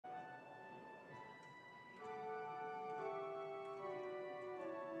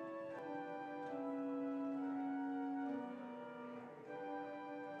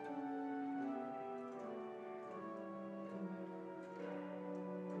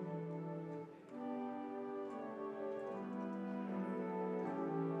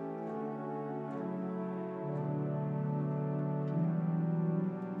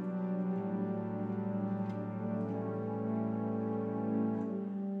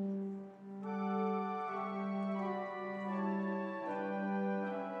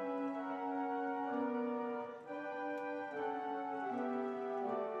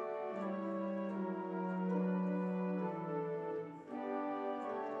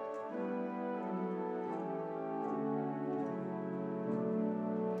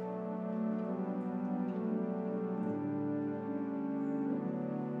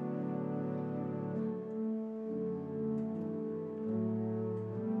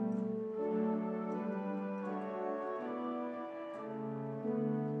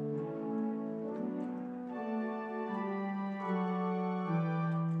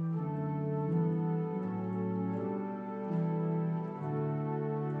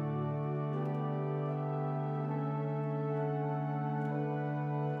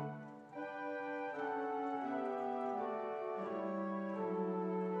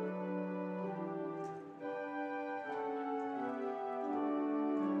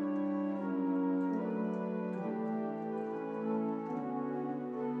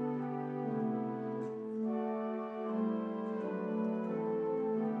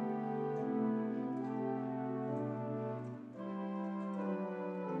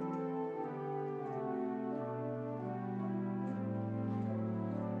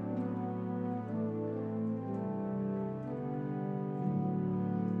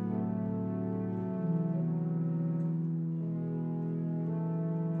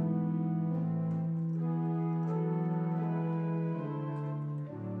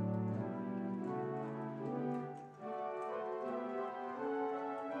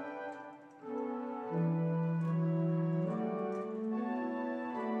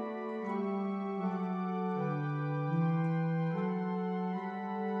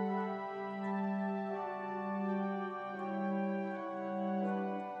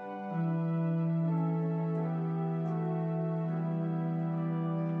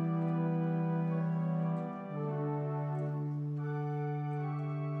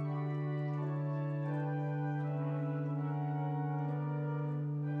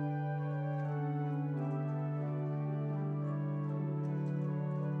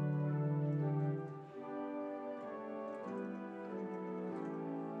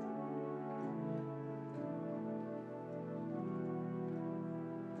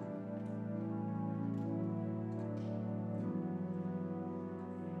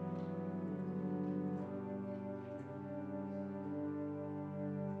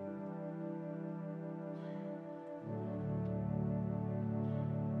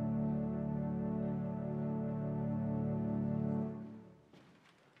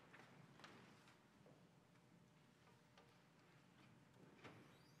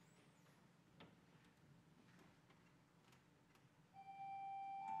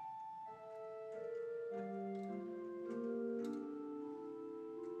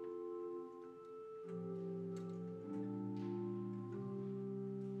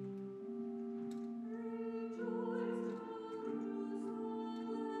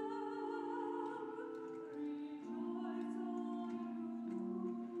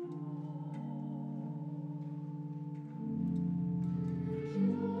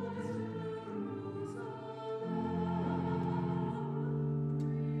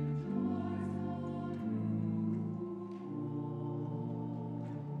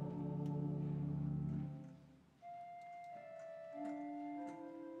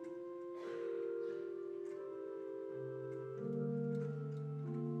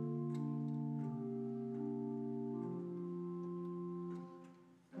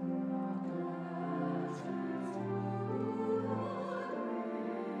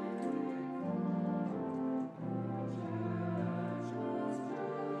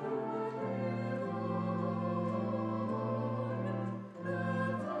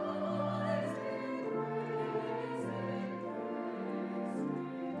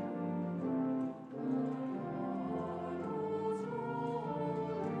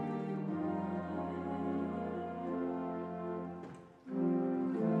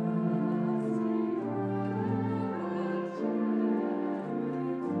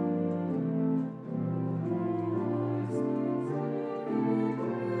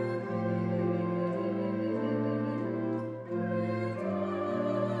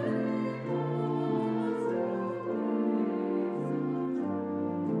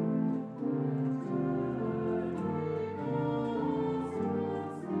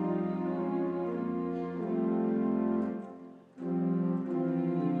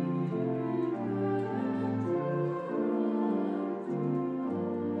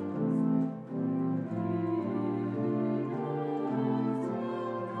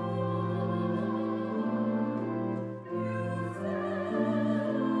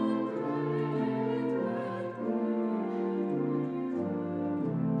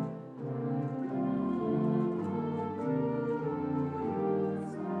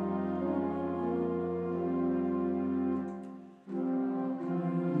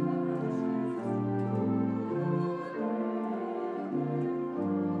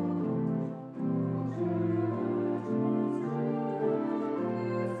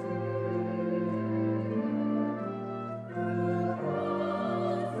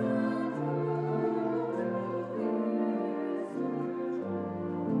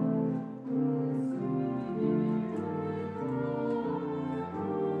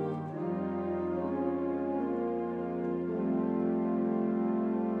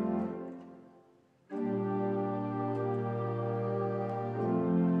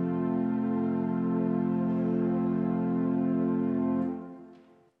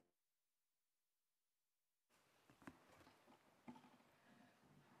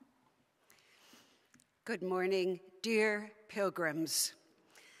Good morning, dear pilgrims.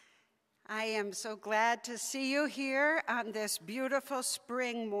 I am so glad to see you here on this beautiful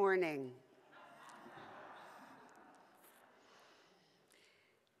spring morning.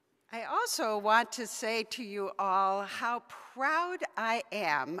 I also want to say to you all how proud I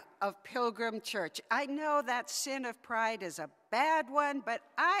am of Pilgrim Church. I know that sin of pride is a bad one, but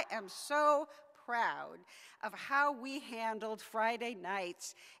I am so proud of how we handled Friday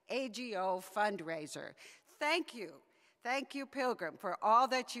night's AGO fundraiser. Thank you. Thank you, Pilgrim, for all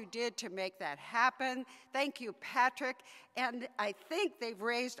that you did to make that happen. Thank you, Patrick. And I think they've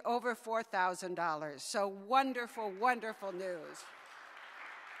raised over $4,000. So wonderful, wonderful news.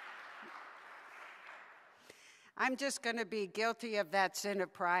 I'm just going to be guilty of that sin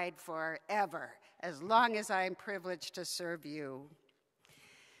of pride forever, as long as I'm privileged to serve you.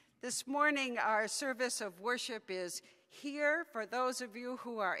 This morning, our service of worship is here for those of you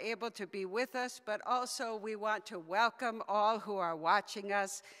who are able to be with us, but also we want to welcome all who are watching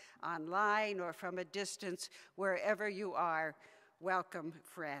us online or from a distance, wherever you are. Welcome,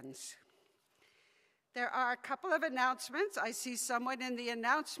 friends. There are a couple of announcements. I see someone in the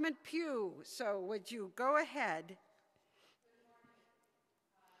announcement pew, so would you go ahead?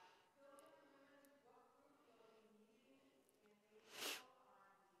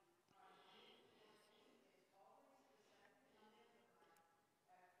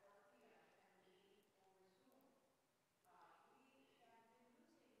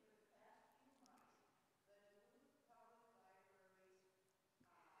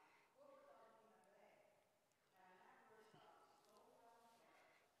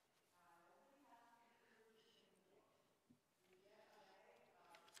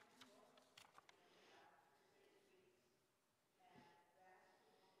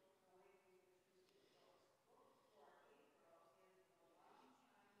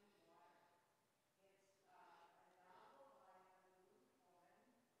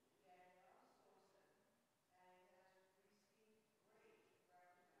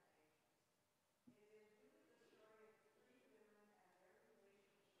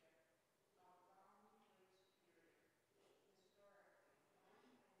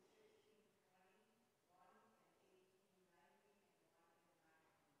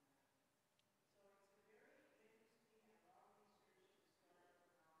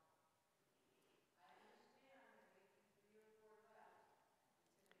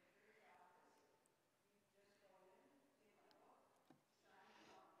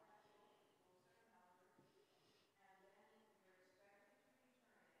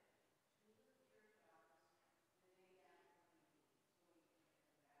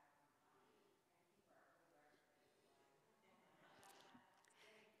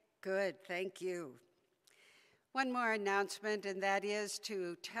 Good, thank you. One more announcement, and that is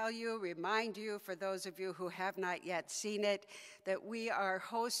to remind you, for those of you who have not yet seen it, that we are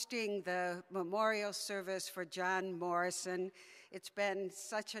hosting the memorial service for John Morrison. It's been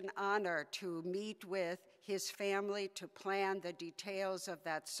such an honor to meet with his family, to plan the details of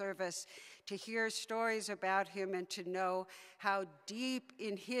that service, to hear stories about him, and to know how deep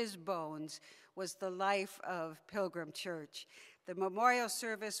in his bones was the life of Pilgrim Church. The memorial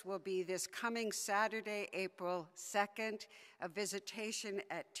service will be this coming Saturday, April 2nd, a visitation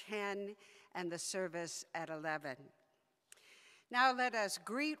at 10 and the service at 11. Now let us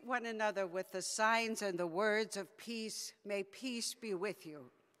greet one another with the signs and the words of peace. May peace be with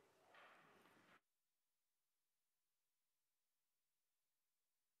you.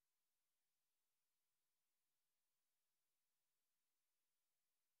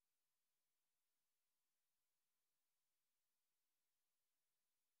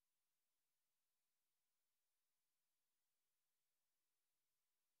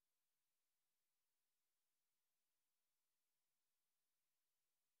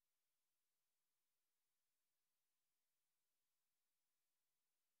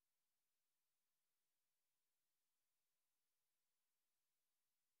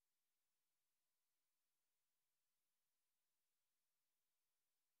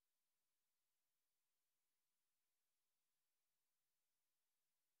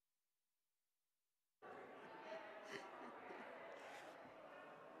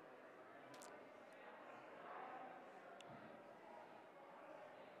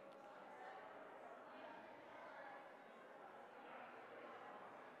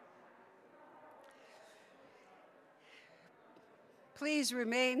 Please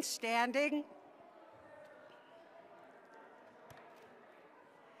remain standing.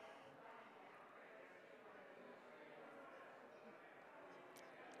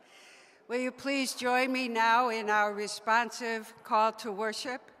 Will you please join me now in our responsive call to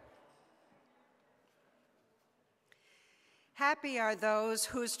worship? Happy are those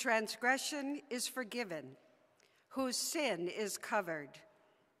whose transgression is forgiven, whose sin is covered.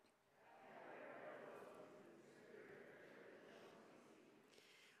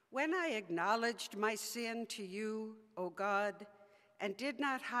 When I acknowledged my sin to you, O God, and did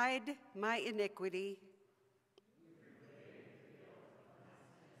not hide my iniquity,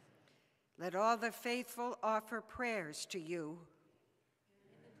 let all the faithful offer prayers to you.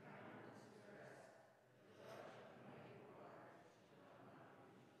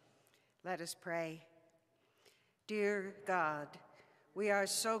 Let us pray. Dear God, we are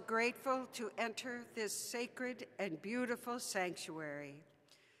so grateful to enter this sacred and beautiful sanctuary.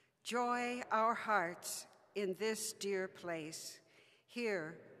 Joy our hearts in this dear place.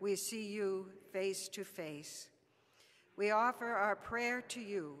 Here we see you face to face. We offer our prayer to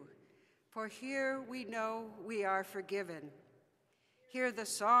you, for here we know we are forgiven. Hear the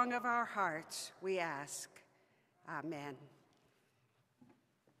song of our hearts, we ask. Amen.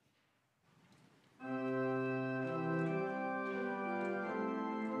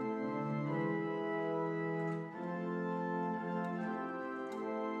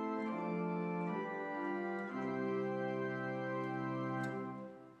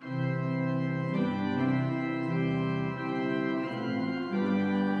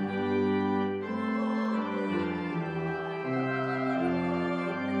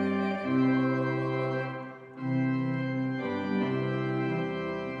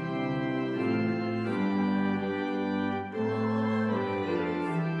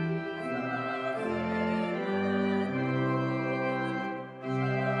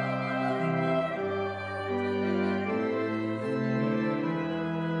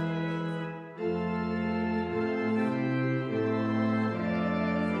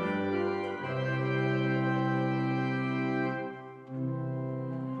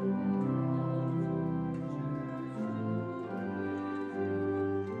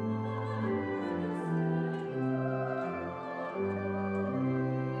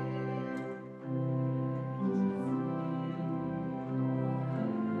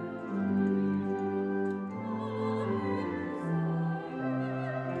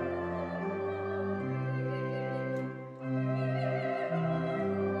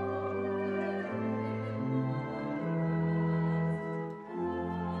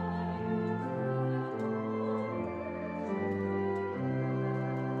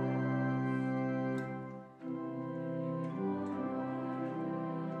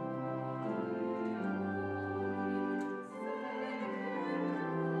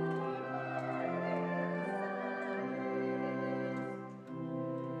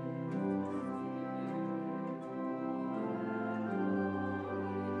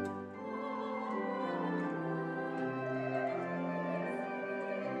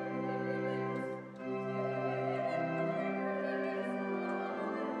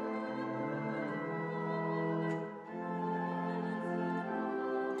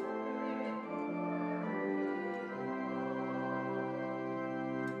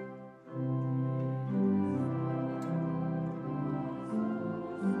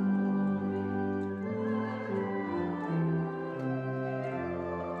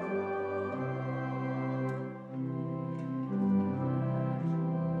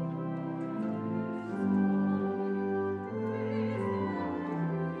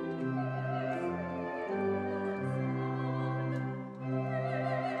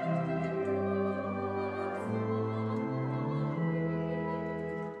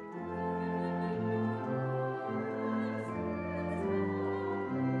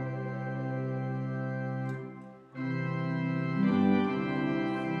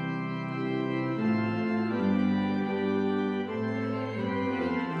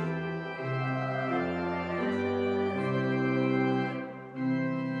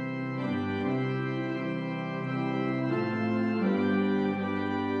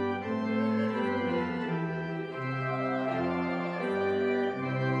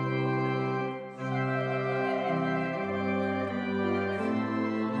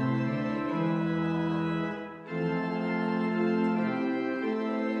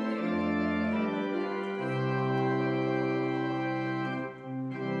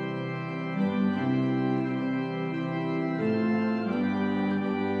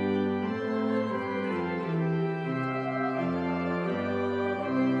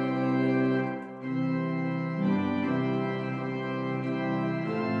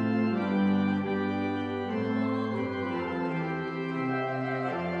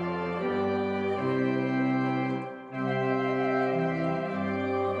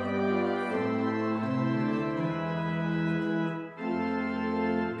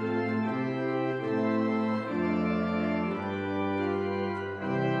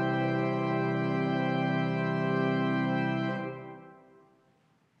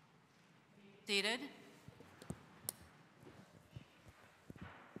 Seated.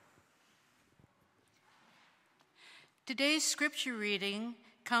 Today's scripture reading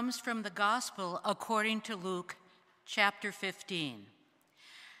comes from the Gospel according to Luke, chapter 15.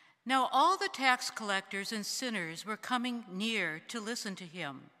 Now all the tax collectors and sinners were coming near to listen to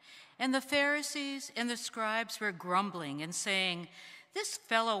him, and the Pharisees and the scribes were grumbling and saying, "This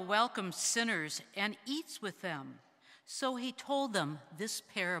fellow welcomes sinners and eats with them." So he told them this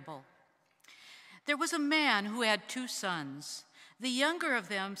parable. There was a man who had 2 sons. The younger of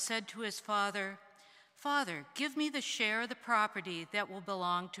them said to his father, "Father, give me the share of the property that will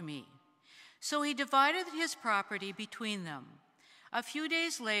belong to me." So he divided his property between them. A few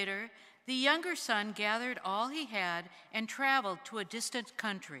days later, the younger son gathered all he had and traveled to a distant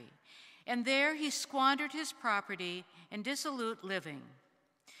country, and there he squandered his property in dissolute living.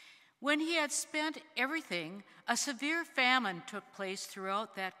 When he had spent everything, a severe famine took place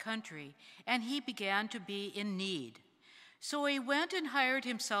throughout that country, and he began to be in need. So he went and hired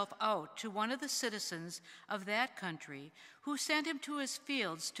himself out to one of the citizens of that country, who sent him to his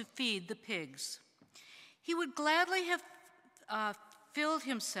fields to feed the pigs. He would gladly have filled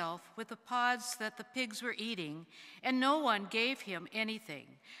himself with the pods that the pigs were eating, and no one gave him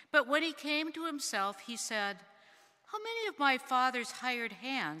anything. But when he came to himself, he said, "How many of my father's hired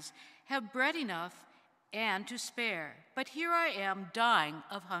hands have bread enough and to spare? But here I am dying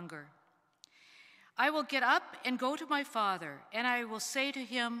of hunger. I will get up and go to my father, and I will say to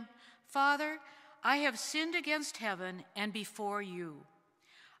him, 'Father, I have sinned against heaven and before you.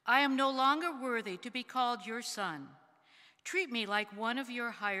 I am no longer worthy to be called your son. Treat me like one of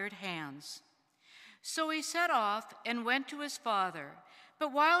your hired hands.' So he set off and went to his father.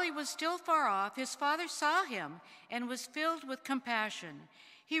 But while he was still far off, his father saw him and was filled with compassion.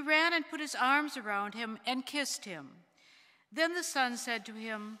 He ran and put his arms around him and kissed him. Then the son said to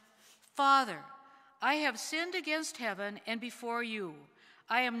him, 'Father, I have sinned against heaven and before you.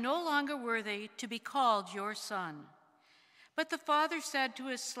 I am no longer worthy to be called your son.' But the father said to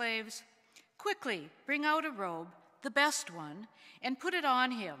his slaves, 'Quickly, bring out a robe, the best one, and put it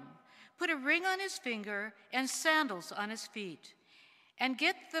on him. Put a ring on his finger and sandals on his feet. And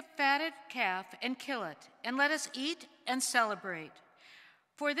get the fatted calf and kill it, and let us eat and celebrate.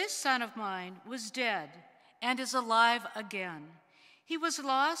 For this son of mine was dead and is alive again. He was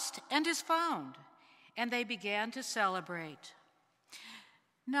lost and is found.' And they began to celebrate.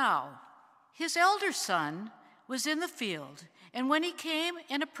 Now, his elder son was in the field, and when he came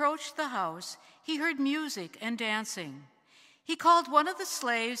and approached the house, he heard music and dancing. He called one of the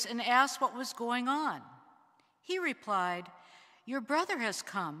slaves and asked what was going on. He replied, 'Your brother has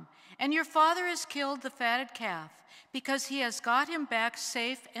come, and your father has killed the fatted calf, because he has got him back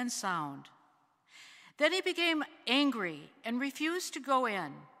safe and sound.' Then he became angry and refused to go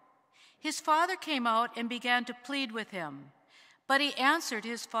in. His father came out and began to plead with him. But he answered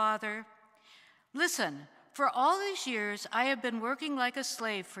his father, 'Listen, for all these years I have been working like a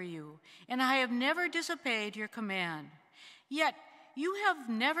slave for you, and I have never disobeyed your command. Yet you have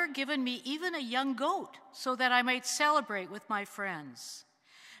never given me even a young goat so that I might celebrate with my friends.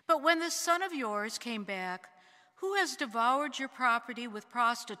 But when this son of yours came back, who has devoured your property with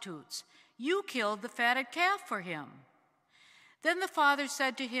prostitutes? You killed the fatted calf for him.' Then the father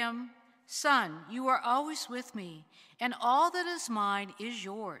said to him, 'Son, you are always with me, and all that is mine is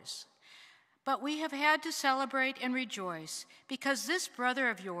yours. But we have had to celebrate and rejoice, because this brother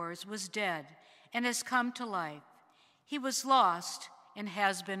of yours was dead and has come to life. He was lost and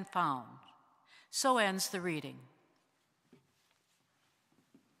has been found.'" So ends the reading.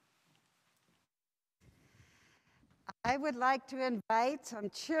 I would like to invite some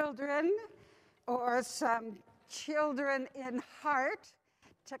children or some children in heart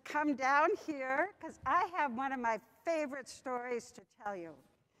to come down here, because I have one of my favorite stories to tell you.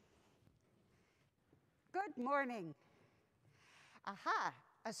 Good morning. Aha,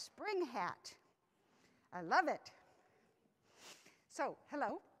 a spring hat. I love it. So,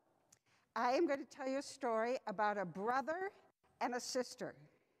 hello. I am going to tell you a story about a brother and a sister.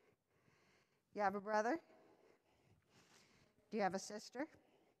 You have a brother? Do you have a sister?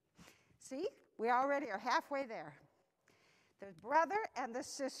 See, we already are halfway there. The brother and the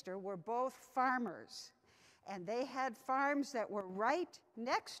sister were both farmers, and they had farms that were right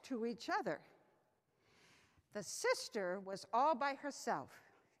next to each other. The sister was all by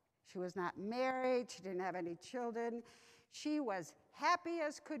herself. She was not married, she didn't have any children. She was happy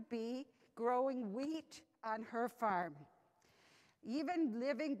as could be, growing wheat on her farm. Even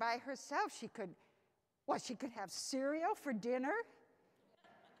living by herself, she could have cereal for dinner.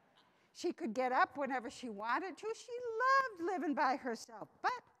 She could get up whenever she wanted to. She loved living by herself.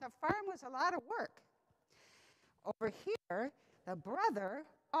 But the farm was a lot of work. Over here, the brother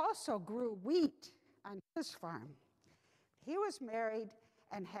also grew wheat on his farm. He was married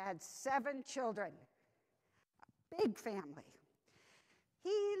and had 7 children, a big family.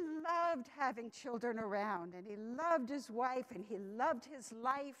 He loved having children around, and he loved his wife, and he loved his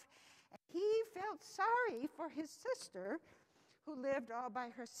life. And he felt sorry for his sister, who lived all by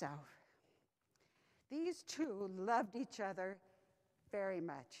herself. These two loved each other very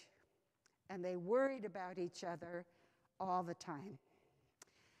much, and they worried about each other all the time.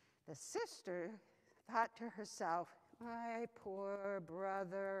 The sister thought to herself, my poor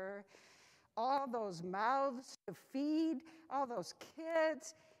brother, all those mouths to feed, all those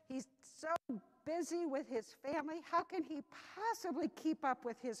kids. He's so busy with his family. How can he possibly keep up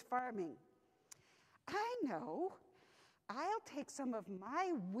with his farming? I know. I'll take some of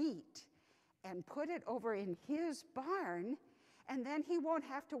my wheat and put it over in his barn, and then he won't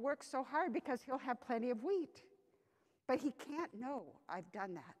have to work so hard because he'll have plenty of wheat. But he can't know I've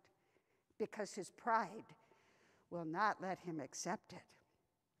done that because his pride will not let him accept it.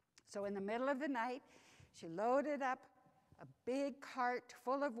 So in the middle of the night, she loaded up a big cart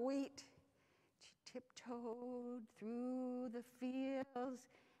full of wheat. She tiptoed through the fields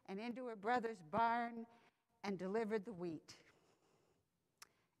and into her brother's barn and delivered the wheat.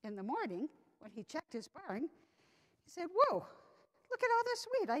 In the morning, when he checked his barn, he said, whoa, look at all this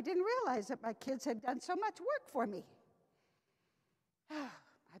wheat. I didn't realize that my kids had done so much work for me.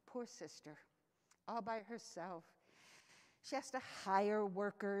 My poor sister, all by herself. She has to hire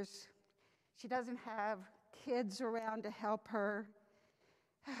workers. She doesn't have kids around to help her.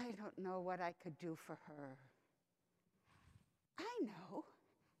 I don't know what I could do for her. I know.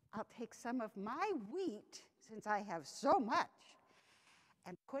 I'll take some of my wheat, since I have so much,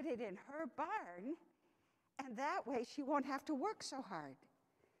 and put it in her barn, and that way she won't have to work so hard.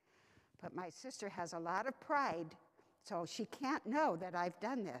 But my sister has a lot of pride, so she can't know that I've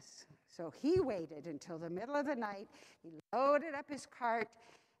done this. So he waited until the middle of the night. He loaded up his cart,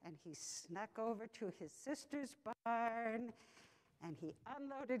 and he snuck over to his sister's barn, and he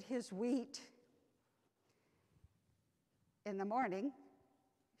unloaded his wheat. In the morning,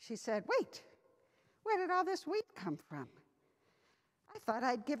 she said, wait, where did all this wheat come from? I thought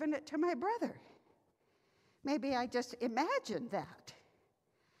I'd given it to my brother. Maybe I just imagined that.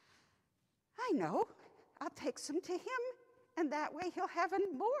 I know. I'll take some to him, and that way he'll have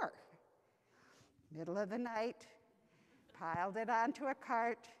more. Middle of the night, piled it onto a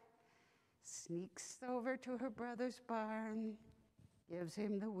cart, sneaks over to her brother's barn, gives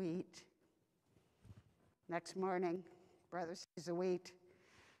him the wheat. Next morning, brother sees the wheat.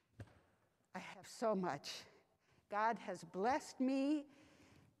 I have so much. God has blessed me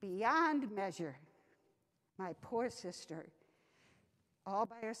beyond measure. My poor sister, all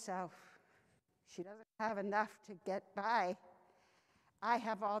by herself. She doesn't have enough to get by. I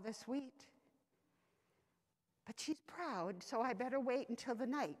have all this wheat. But she's proud, so I better wait until the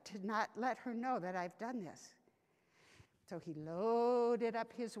night to not let her know that I've done this. So he loaded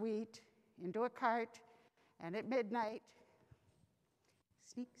up his wheat into a cart, and at midnight,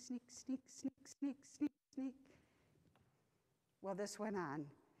 sneak, sneak, sneak, sneak, sneak, sneak, sneak. Well, this went on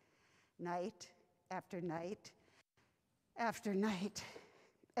night after night after night,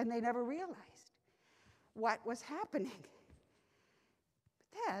 and they never realized what was happening.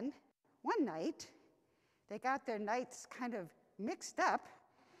 But then, one night, they got their nights kind of mixed up,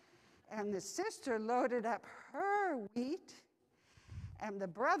 and the sister loaded up her wheat, and the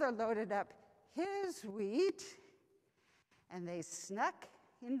brother loaded up his wheat, and they snuck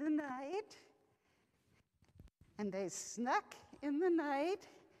in the night, and they snuck in the night,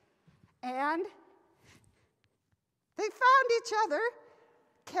 and they found each other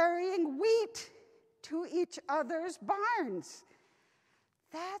carrying wheat to each other's barns.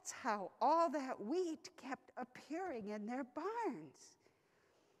 That's how all that wheat kept appearing in their barns.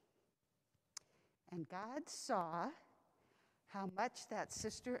 And God saw how much that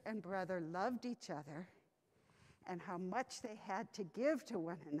sister and brother loved each other and how much they had to give to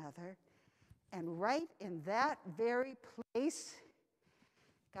one another. And right in that very place,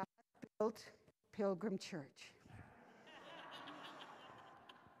 God built Pilgrim Church.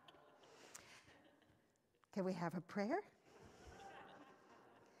 Can we have a prayer?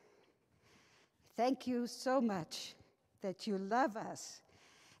 Thank you so much that you love us,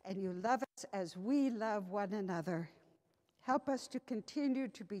 and you love us as we love one another. Help us to continue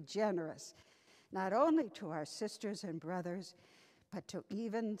to be generous, not only to our sisters and brothers, but to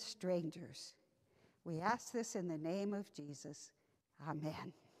even strangers. We ask this in the name of Jesus.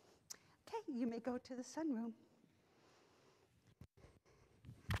 Amen. Okay, you may go to the sunroom.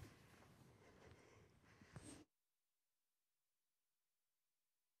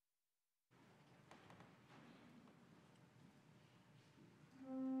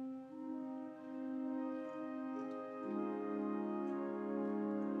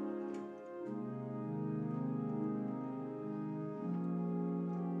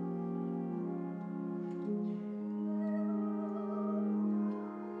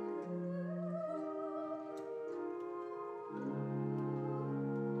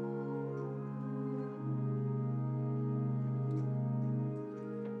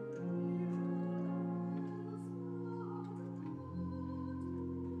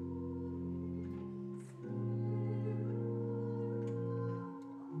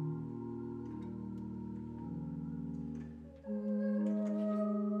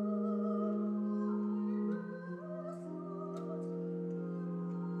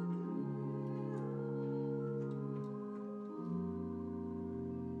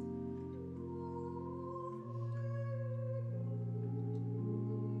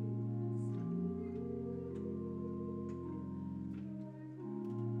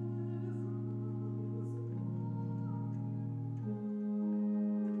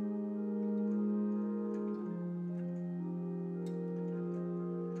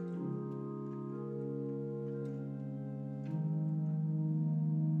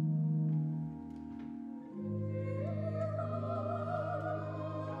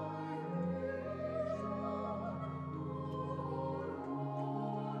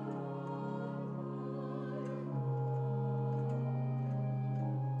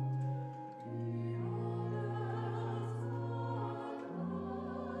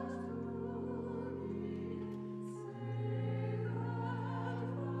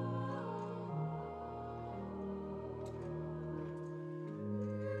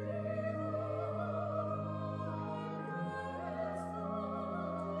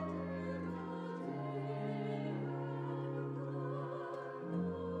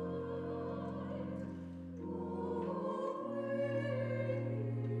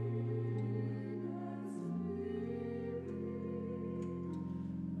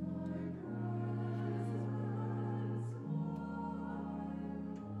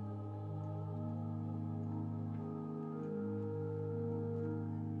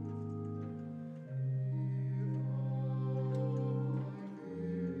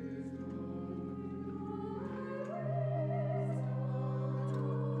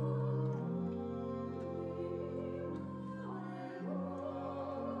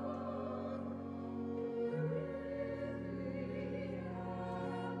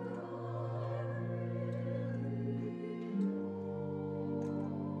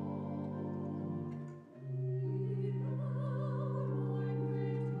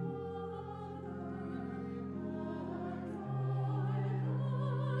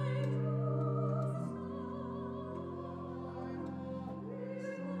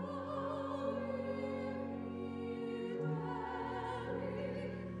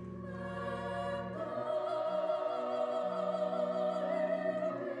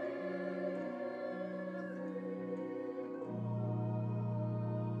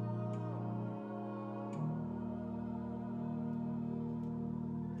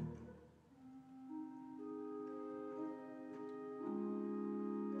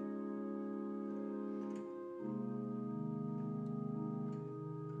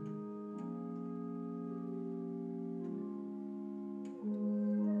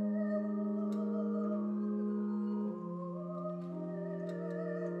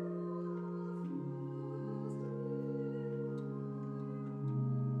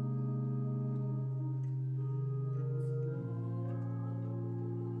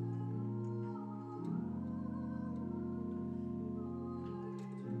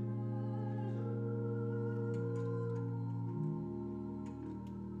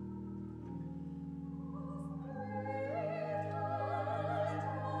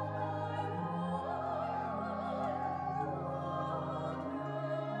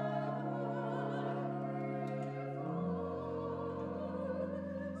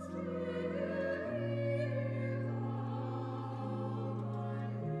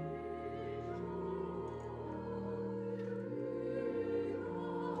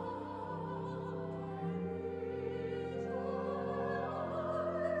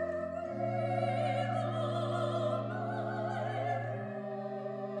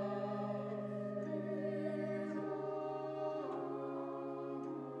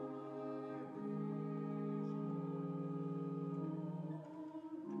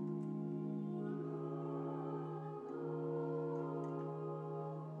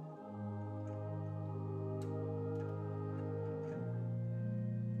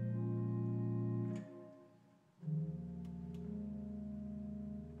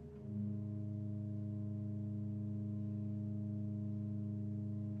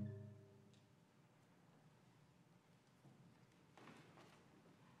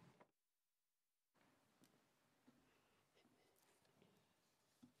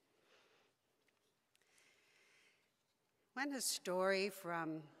 When a story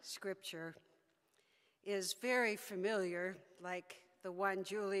from Scripture is very familiar, like the one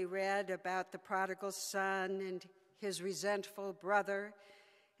Julie read about the prodigal son and his resentful brother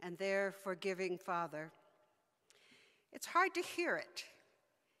and their forgiving father, it's hard to hear it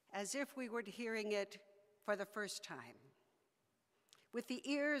as if we were hearing it for the first time, with the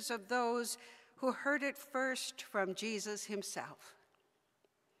ears of those who heard it first from Jesus himself.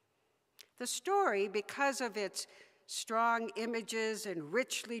 The story, because of its strong images and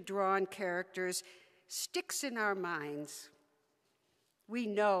richly drawn characters, sticks in our minds. We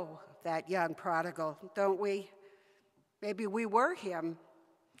know that young prodigal, don't we? Maybe we were him.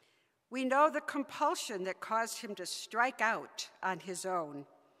 We know the compulsion that caused him to strike out on his own.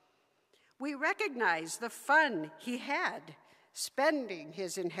 We recognize the fun he had spending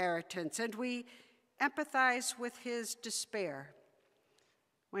his inheritance, and we empathize with his despair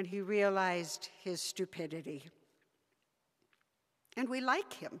when he realized his stupidity. And we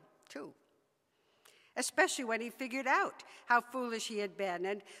like him, too, especially when he figured out how foolish he had been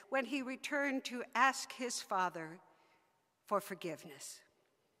and when he returned to ask his father for forgiveness.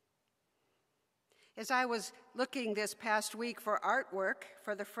 As I was looking this past week for artwork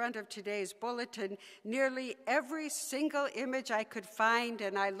for the front of today's bulletin, nearly every single image I could find,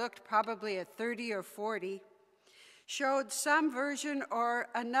 and I looked probably at 30 or 40, showed some version or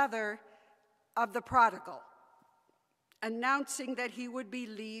another of the prodigal, announcing that he would be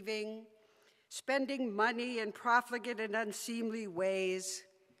leaving, spending money in profligate and unseemly ways,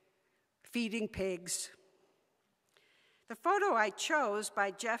 feeding pigs. The photo I chose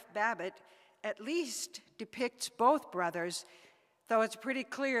by Jeff Babbitt at least depicts both brothers, though it's pretty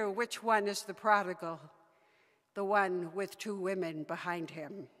clear which one is the prodigal, the one with two women behind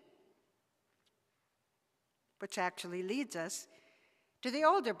him. Which actually leads us to the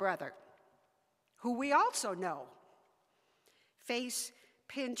older brother, who we also know. Face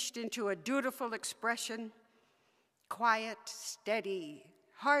pinched into a dutiful expression, quiet, steady,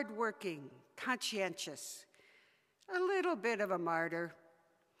 hardworking, conscientious, a little bit of a martyr.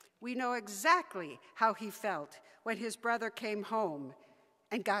 We know exactly how he felt when his brother came home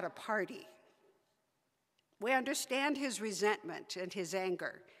and got a party. We understand his resentment and his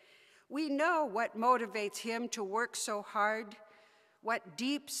anger. We know what motivates him to work so hard, what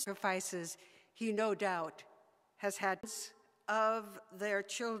deep sacrifices he no doubt has had. Of their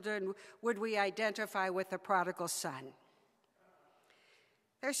children would we identify with the prodigal son?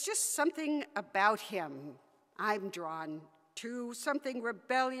 There's just something about him I'm drawn to, something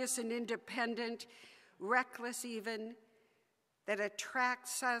rebellious and independent, reckless even, that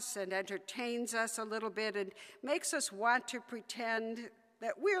attracts us and entertains us a little bit and makes us want to pretend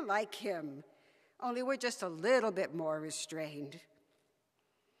that we're like him, only we're just a little bit more restrained.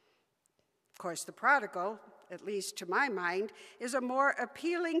 Of course, the prodigal, at least to my mind, is a more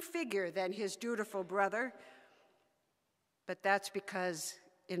appealing figure than his dutiful brother, but that's because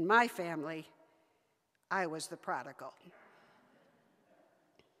in my family, I was the prodigal.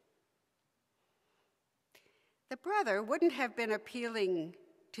 The brother wouldn't have been appealing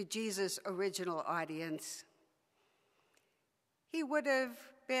to Jesus' original audience. He would have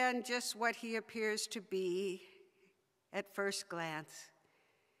been just what he appears to be at first glance,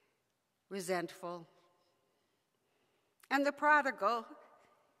 resentful. And the prodigal,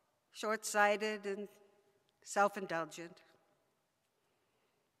 short-sighted and self-indulgent.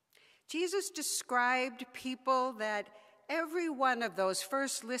 Jesus described people that every one of those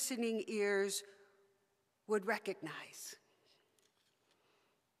first listening ears would recognize.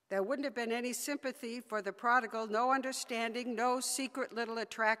 There wouldn't have been any sympathy for the prodigal, no understanding, no secret little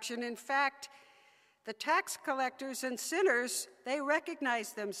attraction. In fact, the tax collectors and sinners, they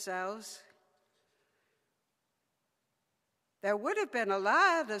recognized themselves. There would have been a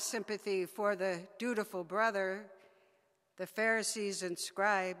lot of sympathy for the dutiful brother. The Pharisees and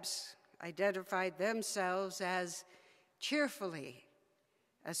scribes identified themselves as cheerfully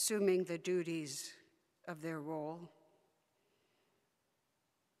assuming the duties of their role.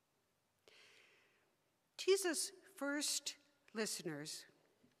 Jesus' first listeners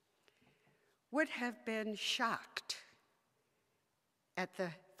would have been shocked at the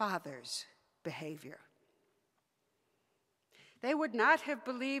father's behavior. They would not have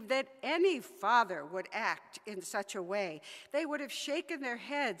believed that any father would act in such a way. They would have shaken their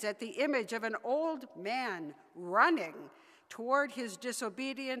heads at the image of an old man running toward his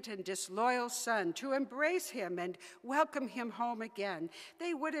disobedient and disloyal son to embrace him and welcome him home again.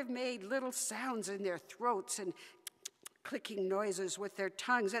 They would have made little sounds in their throats and clicking noises with their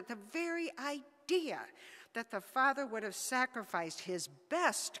tongues at the very idea that the father would have sacrificed his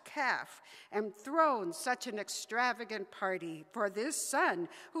best calf and thrown such an extravagant party for this son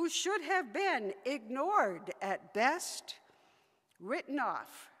who should have been ignored at best, written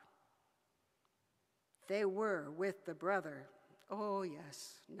off. They were with the brother. Oh,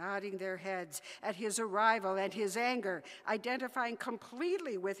 yes, nodding their heads at his arrival and his anger, identifying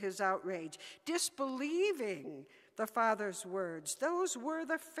completely with his outrage, disbelieving the Father's words. Those were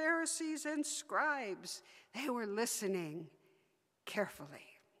the Pharisees and scribes. They were listening carefully.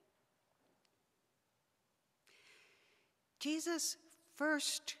 Jesus'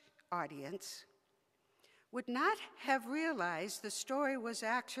 first audience would not have realized the story was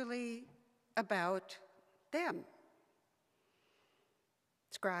actually about them,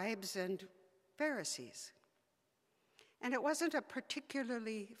 scribes and Pharisees. And it wasn't a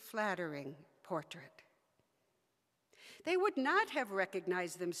particularly flattering portrait. They would not have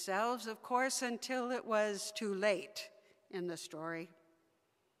recognized themselves, of course, until it was too late in the story.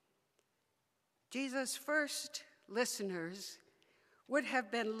 Jesus' first listeners would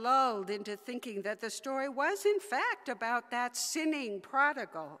have been lulled into thinking that the story was, in fact, about that sinning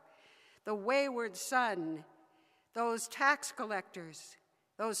prodigal, the wayward son, those tax collectors,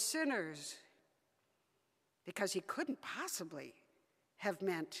 those sinners, because he couldn't possibly have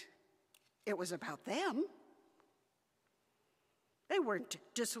meant it was about them. They weren't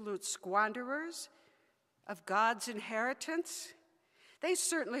dissolute squanderers of God's inheritance. They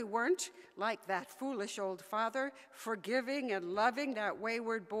certainly weren't, like that foolish old father, forgiving and loving that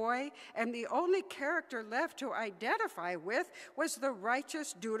wayward boy, and the only character left to identify with was the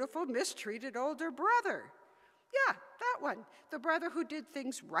righteous, dutiful, mistreated older brother. Yeah, that one, the brother who did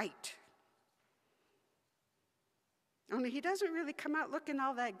things right. Only he doesn't really come out looking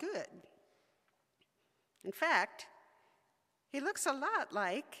all that good. In fact, he looks a lot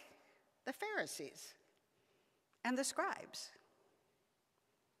like the Pharisees and the scribes.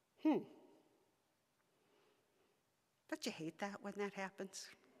 Don't you hate that when that happens?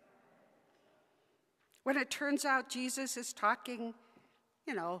 When it turns out Jesus is talking,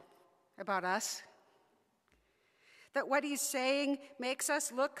 about us. That what he's saying makes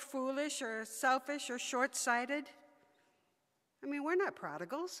us look foolish or selfish or short-sighted. I mean, we're not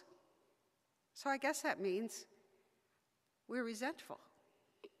prodigals. So I guess that means we're resentful.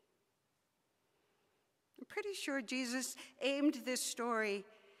 I'm pretty sure Jesus aimed this story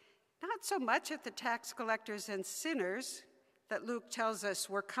not so much at the tax collectors and sinners that Luke tells us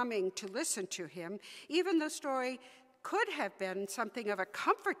were coming to listen to him. Even the story could have been something of a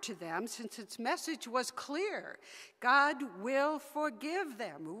comfort to them since its message was clear. God will forgive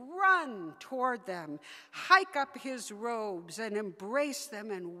them, run toward them, hike up his robes and embrace them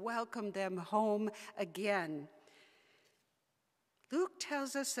and welcome them home again. Luke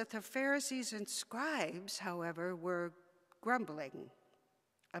tells us that the Pharisees and scribes, however, were grumbling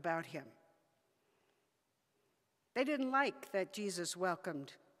about him. They didn't like that Jesus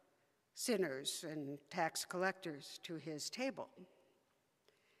welcomed sinners and tax collectors to his table.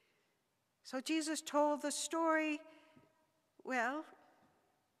 So Jesus told the story, well,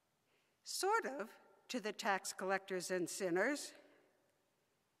 sort of to the tax collectors and sinners,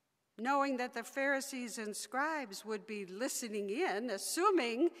 knowing that the Pharisees and scribes would be listening in,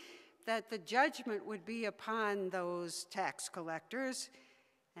 assuming that the judgment would be upon those tax collectors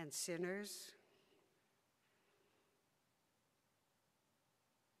and sinners.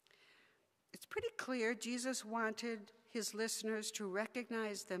 It's pretty clear Jesus wanted his listeners to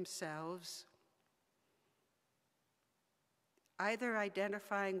recognize themselves, either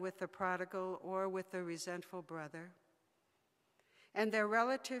identifying with the prodigal or with the resentful brother, and their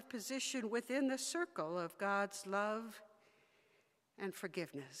relative position within the circle of God's love and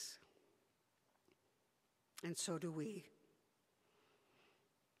forgiveness. And so do we,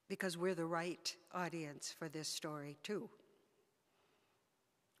 because we're the right audience for this story too.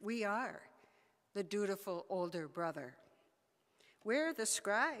 We are the dutiful older brother. We're the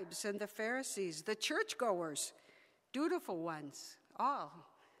scribes and the Pharisees, the churchgoers, dutiful ones, all.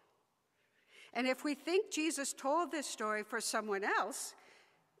 And if we think Jesus told this story for someone else,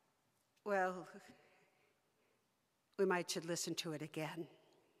 well, we might should listen to it again.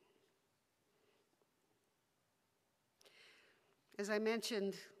 As I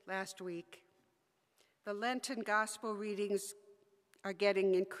mentioned last week, the Lenten gospel readings are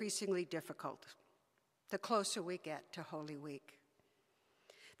getting increasingly difficult the closer we get to Holy Week.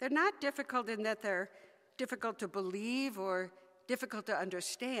 They're not difficult in that they're difficult to believe or difficult to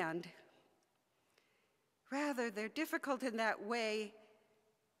understand. Rather, they're difficult in that way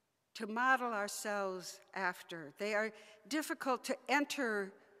to model ourselves after. They are difficult to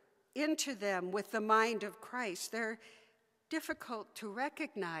enter into them with the mind of Christ, they're difficult to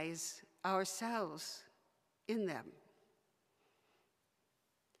recognize ourselves in them.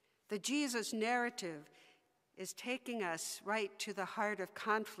 The Jesus narrative is taking us right to the heart of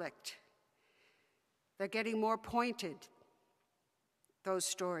conflict. They're getting more pointed, those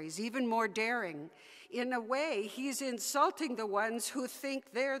stories, even more daring. In a way, he's insulting the ones who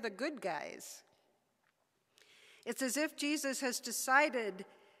think they're the good guys. It's as if Jesus has decided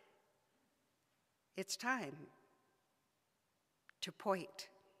it's time to point.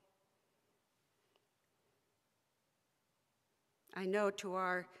 I know to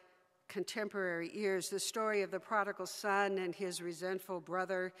our contemporary ears the story of the prodigal son and his resentful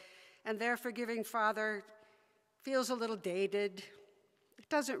brother and their forgiving father feels a little dated. It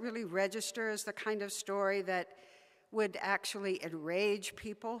doesn't really register as the kind of story that would actually enrage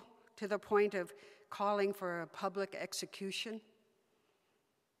people to the point of calling for a public execution.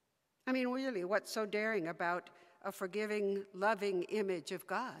 I mean, really, what's so daring about a forgiving, loving image of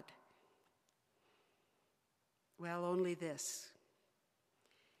God? Well, only this.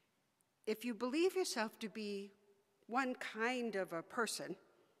 If you believe yourself to be one kind of a person,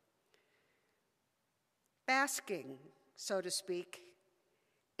 basking, so to speak,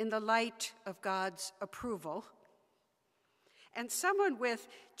 in the light of God's approval, and someone with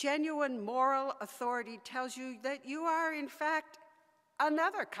genuine moral authority tells you that you are, in fact,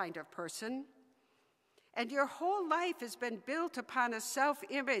 another kind of person, and your whole life has been built upon a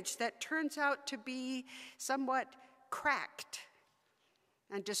self-image that turns out to be somewhat cracked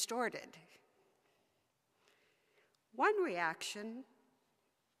and distorted. One reaction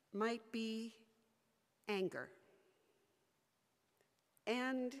might be anger,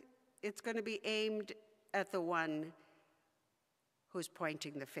 and it's going to be aimed at the one who's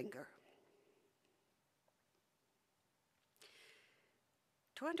pointing the finger.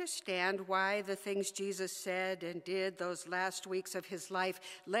 To understand why the things Jesus said and did those last weeks of his life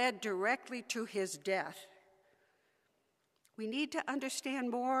led directly to his death, we need to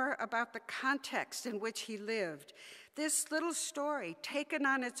understand more about the context in which he lived. This little story, taken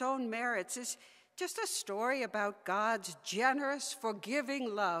on its own merits, is just a story about God's generous,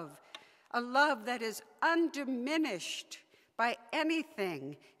 forgiving love, a love that is undiminished by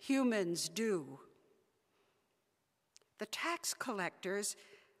anything humans do. The tax collectors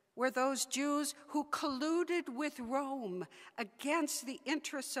were those Jews who colluded with Rome against the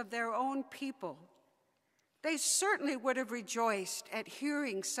interests of their own people. They certainly would have rejoiced at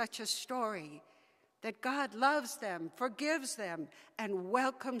hearing such a story, that God loves them, forgives them, and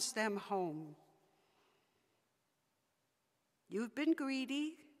welcomes them home. You've been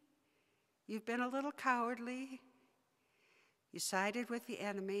greedy. You've been a little cowardly. You sided with the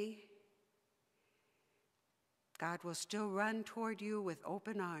enemy. God will still run toward you with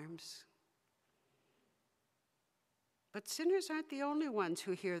open arms. But sinners aren't the only ones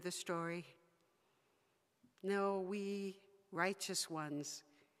who hear the story. No, we righteous ones,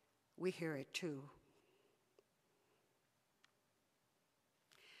 we hear it too.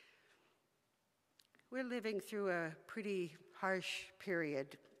 We're living through a pretty harsh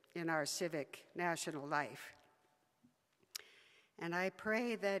period in our civic national life. And I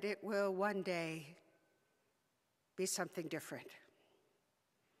pray that it will one day be something different.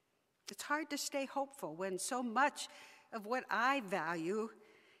 It's hard to stay hopeful when so much of what I value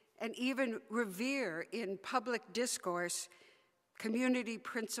and even revere in public discourse, community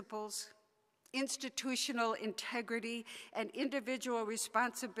principles, institutional integrity, and individual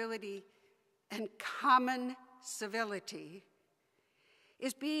responsibility and common civility,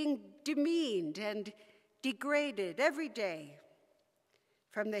 is being demeaned and degraded every day,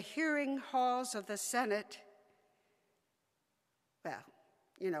 from the hearing halls of the Senate. Well,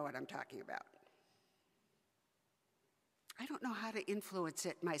 you know what I'm talking about. I don't know how to influence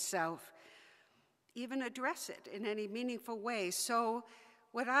it myself, even address it in any meaningful way. So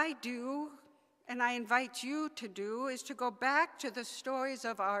what I do, and I invite you to do, is to go back to the stories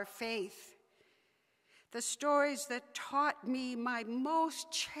of our faith, the stories that taught me my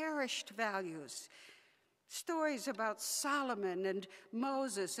most cherished values, stories about Solomon and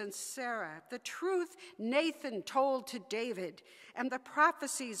Moses and Sarah, the truth Nathan told to David, and the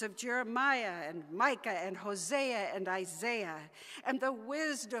prophecies of Jeremiah and Micah and Hosea and Isaiah, and the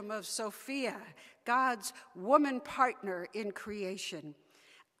wisdom of Sophia, God's woman partner in creation.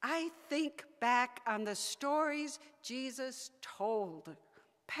 I think back on the stories Jesus told,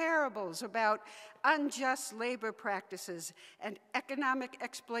 parables about unjust labor practices and economic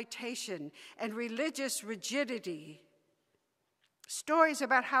exploitation and religious rigidity. Stories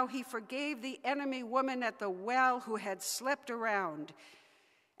about how he forgave the enemy woman at the well who had slept around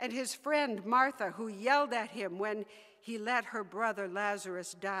and his friend Martha, who yelled at him when he let her brother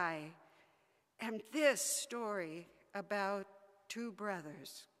Lazarus die, and this story about two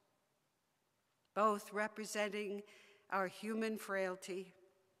brothers, both representing our human frailty,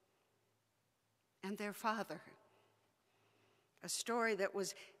 and their father. A story that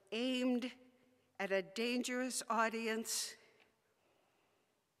was aimed at a dangerous audience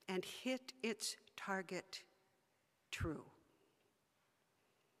and hit its target true.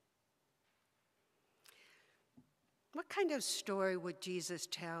 What kind of story would Jesus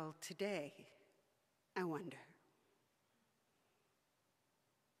tell today, I wonder?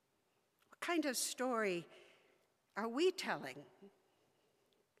 What kind of story are we telling?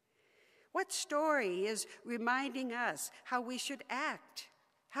 What story is reminding us how we should act,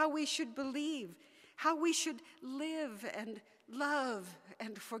 how we should believe, how we should live and love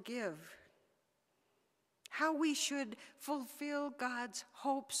and forgive, how we should fulfill God's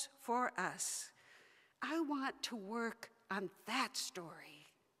hopes for us? I want to work on that story.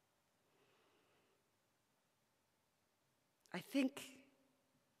 I think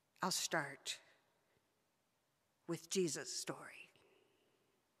I'll start with Jesus' story.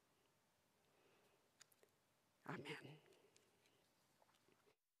 Amen.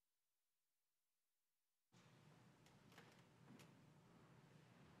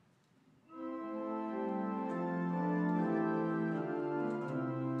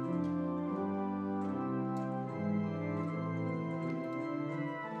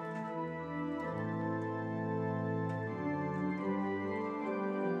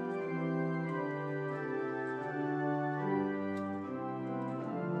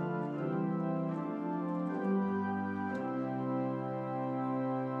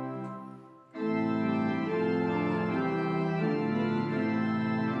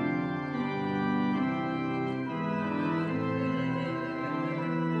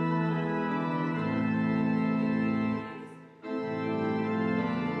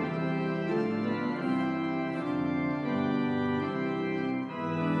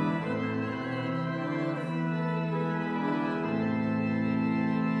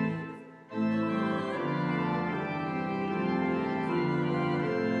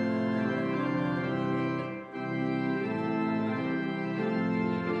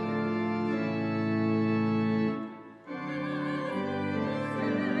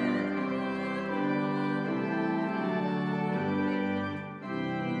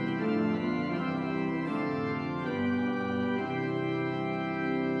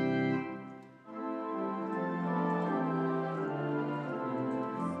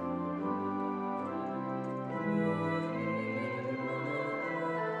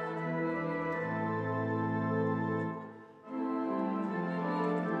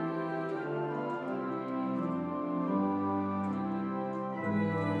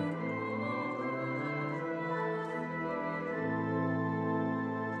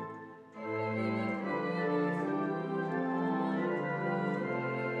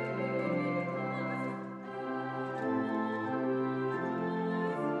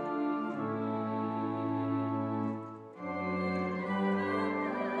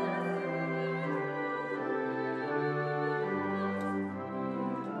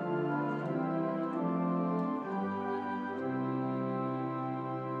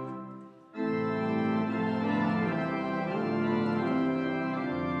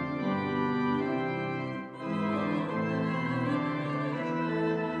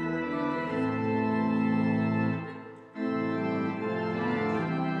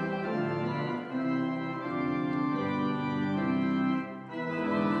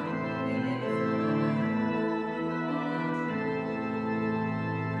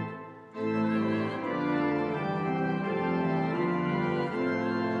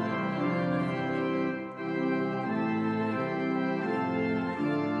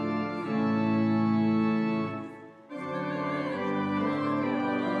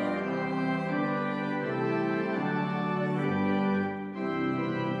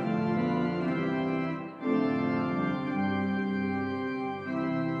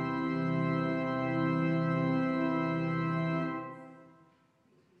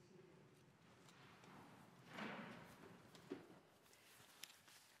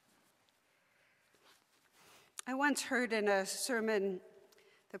 I once heard in a sermon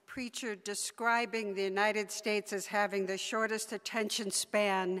the preacher describing the United States as having the shortest attention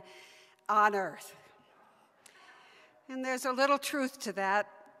span on earth. And there's a little truth to that.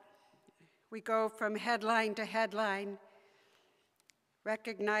 We go from headline to headline,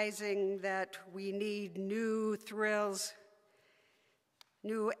 recognizing that we need new thrills,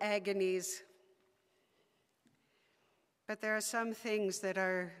 new agonies. But there are some things that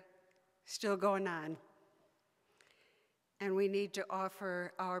are still going on, and we need to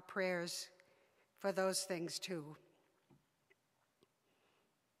offer our prayers for those things too.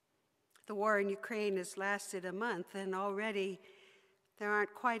 The war in Ukraine has lasted a month, and already there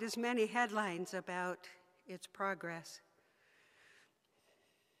aren't quite as many headlines about its progress.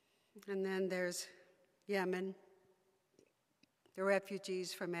 And then there's Yemen, the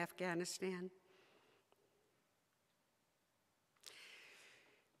refugees from Afghanistan.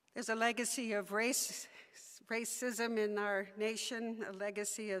 There's a legacy of racism in our nation, a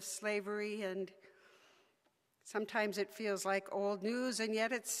legacy of slavery, and sometimes it feels like old news, and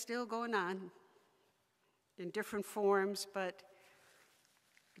yet it's still going on in different forms, but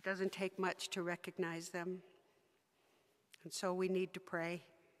it doesn't take much to recognize them. And so we need to pray.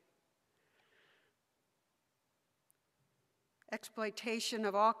 Exploitation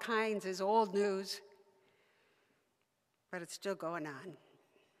of all kinds is old news, but it's still going on.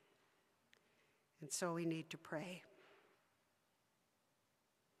 And so we need to pray.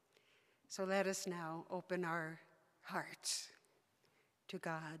 So let us now open our hearts to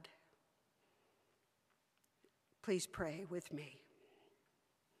God. Please pray with me.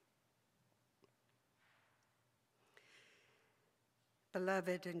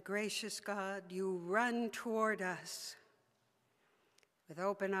 Beloved and gracious God, you run toward us with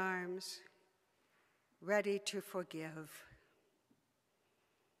open arms, ready to forgive.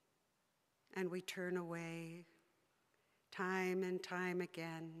 And we turn away time and time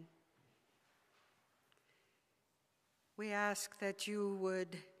again. We ask that you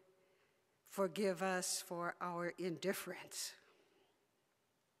would forgive us for our indifference.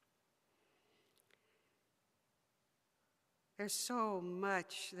 There's so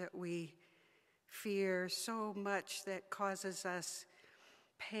much that we fear, so much that causes us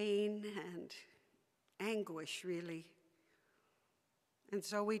pain and anguish, really. And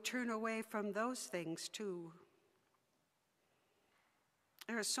so we turn away from those things too.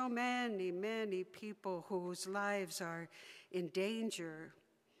 There are so many, many people whose lives are in danger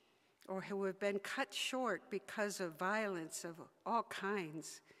or who have been cut short because of violence of all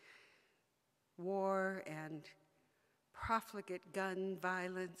kinds, war and profligate gun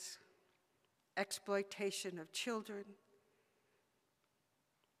violence, exploitation of children.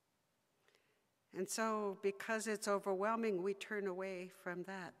 And so, because it's overwhelming, we turn away from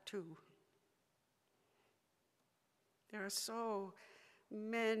that too. There are so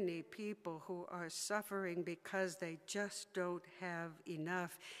many people who are suffering because they just don't have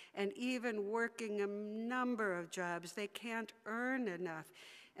enough. And even working a number of jobs, they can't earn enough.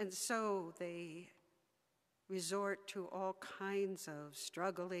 And so they resort to all kinds of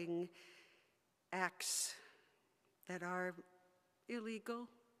struggling acts that are illegal.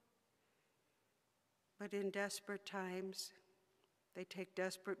 But in desperate times, they take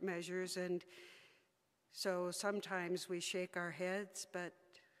desperate measures, and so sometimes we shake our heads but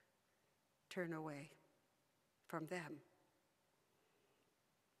turn away from them.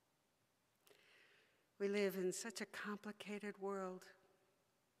 We live in such a complicated world,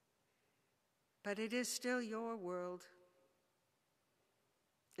 but it is still your world.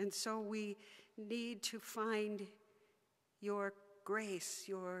 And so we need to find your grace,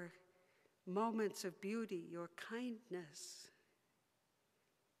 your moments of beauty, your kindness.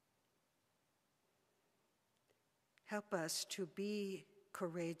 Help us to be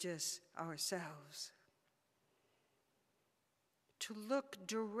courageous ourselves, to look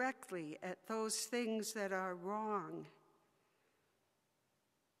directly at those things that are wrong,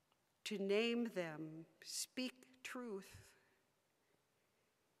 to name them, speak truth,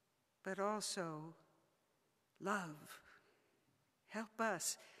 but also love. Help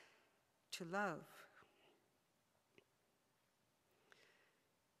us to love.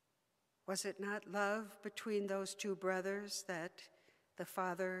 Was it not love between those two brothers that the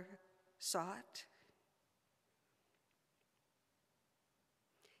Father sought?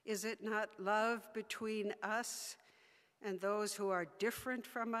 Is it not love between us and those who are different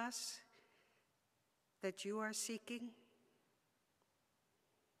from us that you are seeking?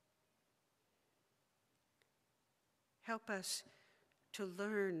 Help us to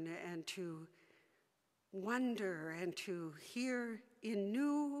learn and to wonder and to hear in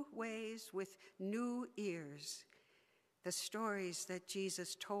new ways with new ears the stories that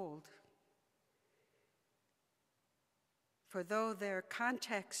Jesus told. For though their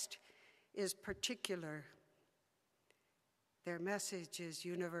context is particular, their message is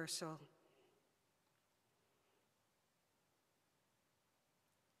universal.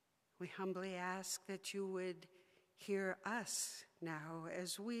 We humbly ask that you would hear us now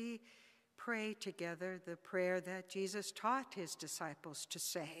as we pray together the prayer that Jesus taught his disciples to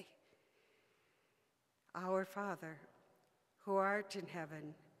say. Our Father, who art in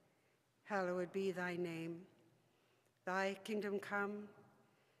heaven, hallowed be thy name. Thy kingdom come,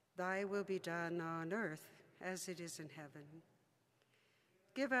 thy will be done on earth as it is in heaven.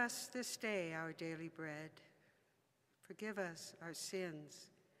 Give us this day our daily bread. Forgive us our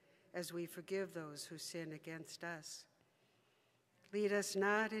sins as we forgive those who sin against us. Lead us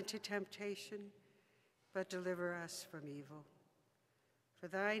not into temptation, but deliver us from evil. For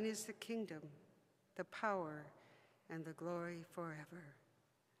thine is the kingdom, the power, and the glory forever.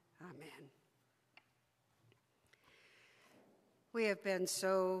 Amen. We have been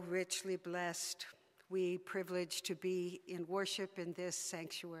so richly blessed, we privileged to be in worship in this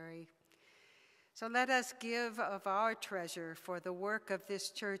sanctuary. So let us give of our treasure for the work of this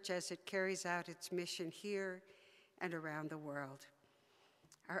church as it carries out its mission here and around the world.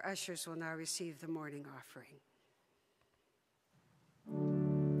 Our ushers will now receive the morning offering.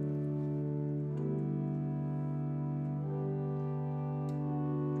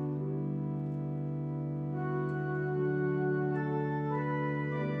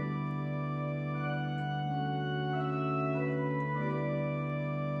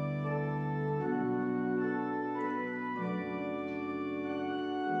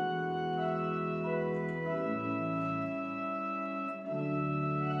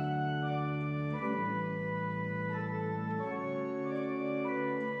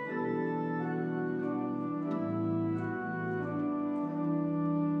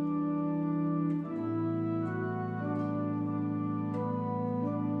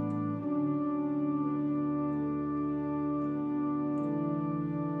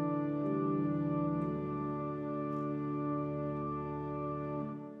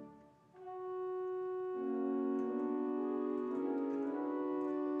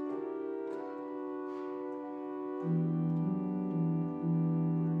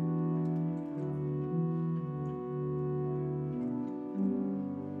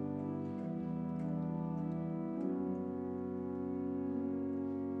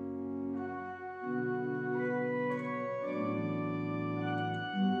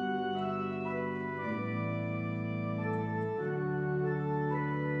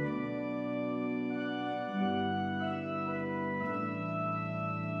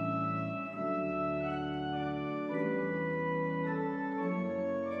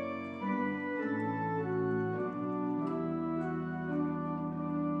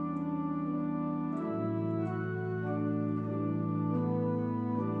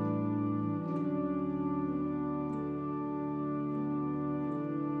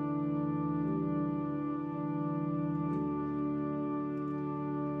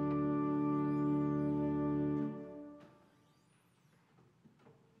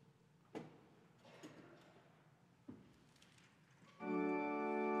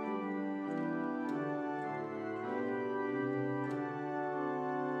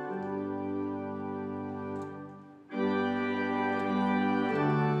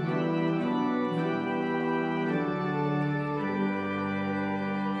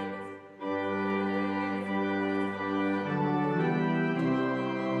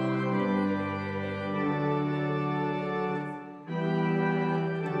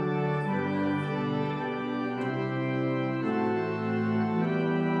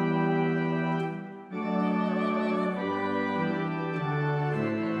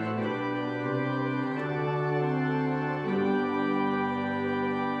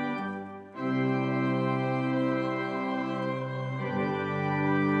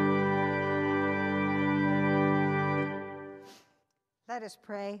 Let us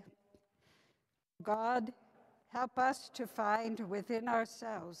pray. God, help us to find within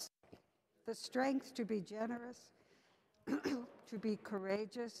ourselves the strength to be generous, to be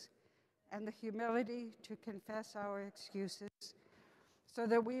courageous, and the humility to confess our excuses, so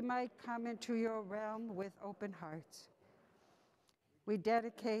that we might come into your realm with open hearts. We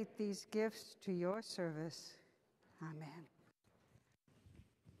dedicate these gifts to your service. Amen.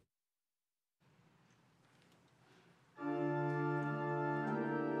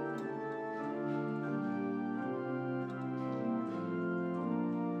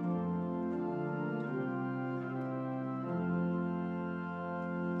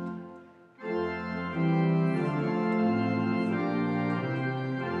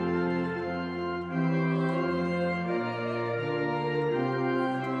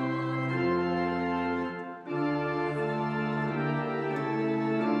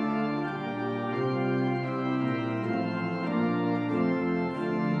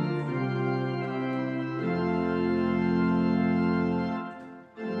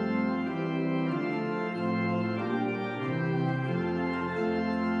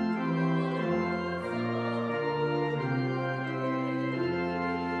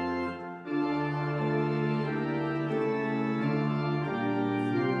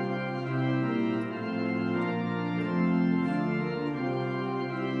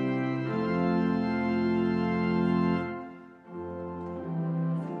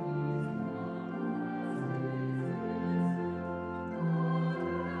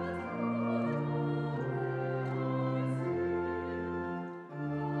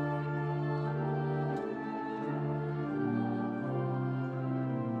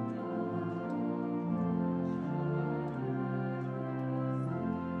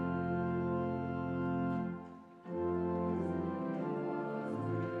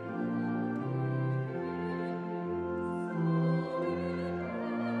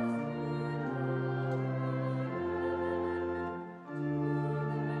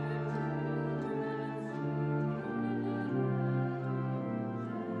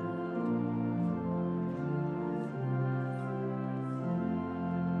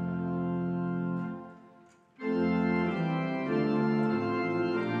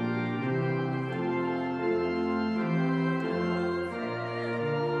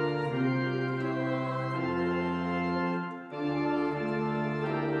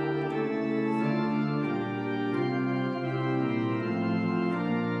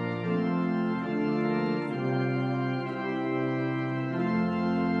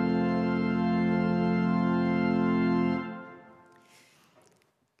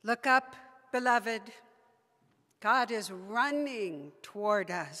 Look up, beloved. God is running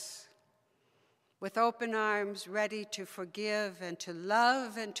toward us with open arms, ready to forgive and to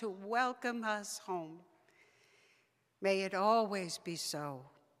love and to welcome us home. May it always be so.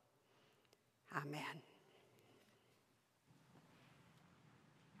 Amen.